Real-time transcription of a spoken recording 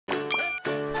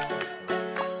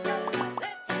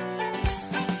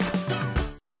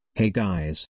Hey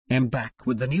guys, I'm back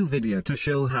with the new video to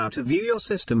show how to view your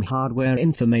system hardware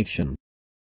information.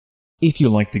 If you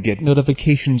like to get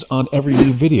notifications on every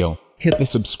new video, hit the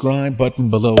subscribe button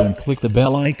below and click the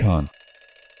bell icon.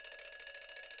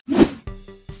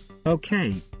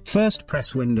 Okay, first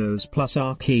press Windows plus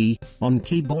R key on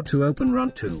keyboard to open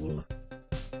Run tool.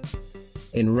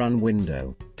 In Run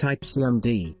window, type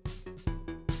CMD.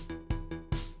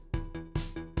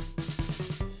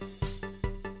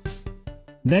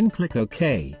 Then click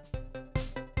OK.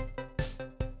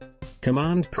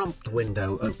 Command prompt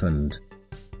window opened.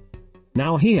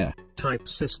 Now here, type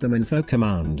system info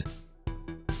command.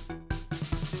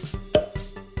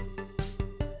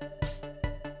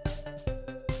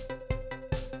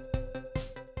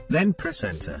 Then press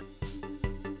enter.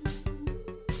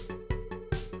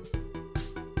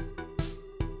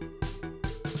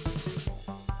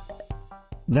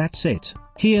 That's it.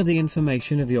 Here the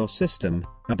information of your system,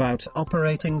 about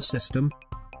operating system,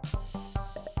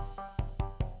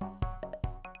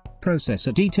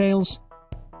 processor details,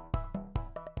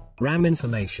 RAM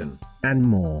information, and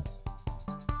more.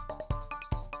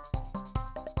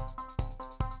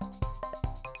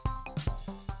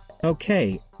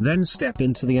 Okay, then step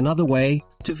into the another way,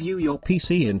 to view your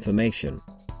PC information.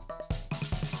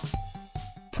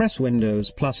 Press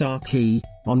Windows plus R key,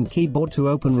 on keyboard to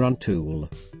open Run tool.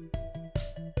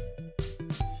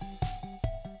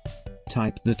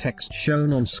 Type the text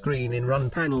shown on screen in Run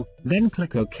panel, then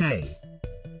click OK.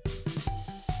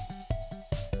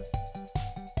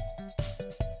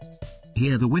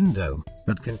 Here the window,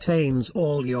 that contains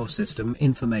all your system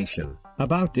information,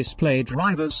 about display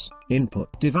drivers, input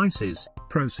devices,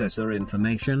 processor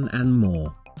information and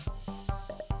more.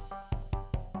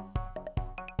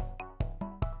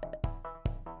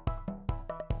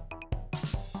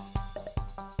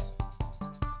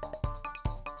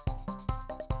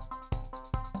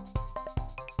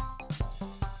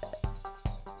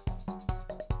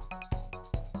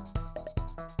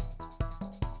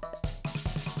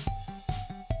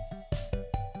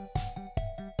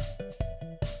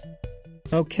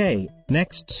 Okay,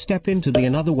 next step into the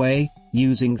another way,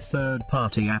 using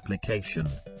third-party application.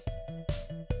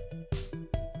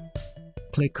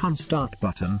 Click on Start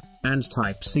button, and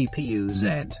type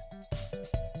CPUZ.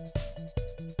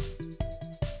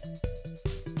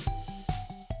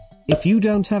 If you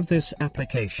don't have this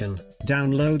application,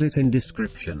 download it in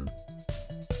description.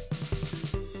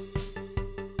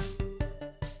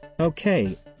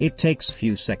 Okay, it takes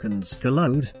few seconds to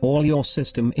load all your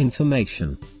system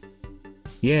information.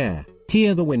 Yeah,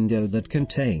 here the window that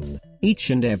contain each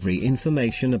and every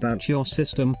information about your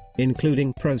system,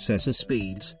 including processor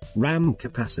speeds, RAM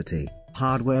capacity,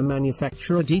 hardware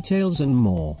manufacturer details and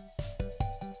more.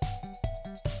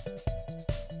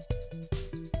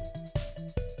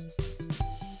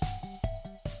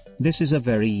 This is a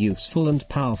very useful and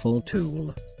powerful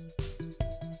tool.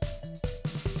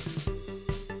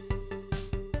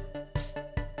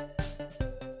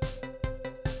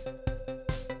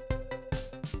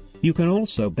 You can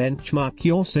also benchmark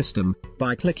your system,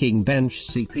 by clicking Bench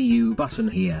CPU button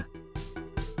here.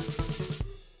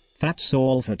 That's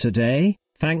all for today,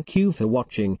 thank you for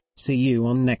watching, see you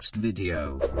on next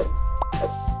video.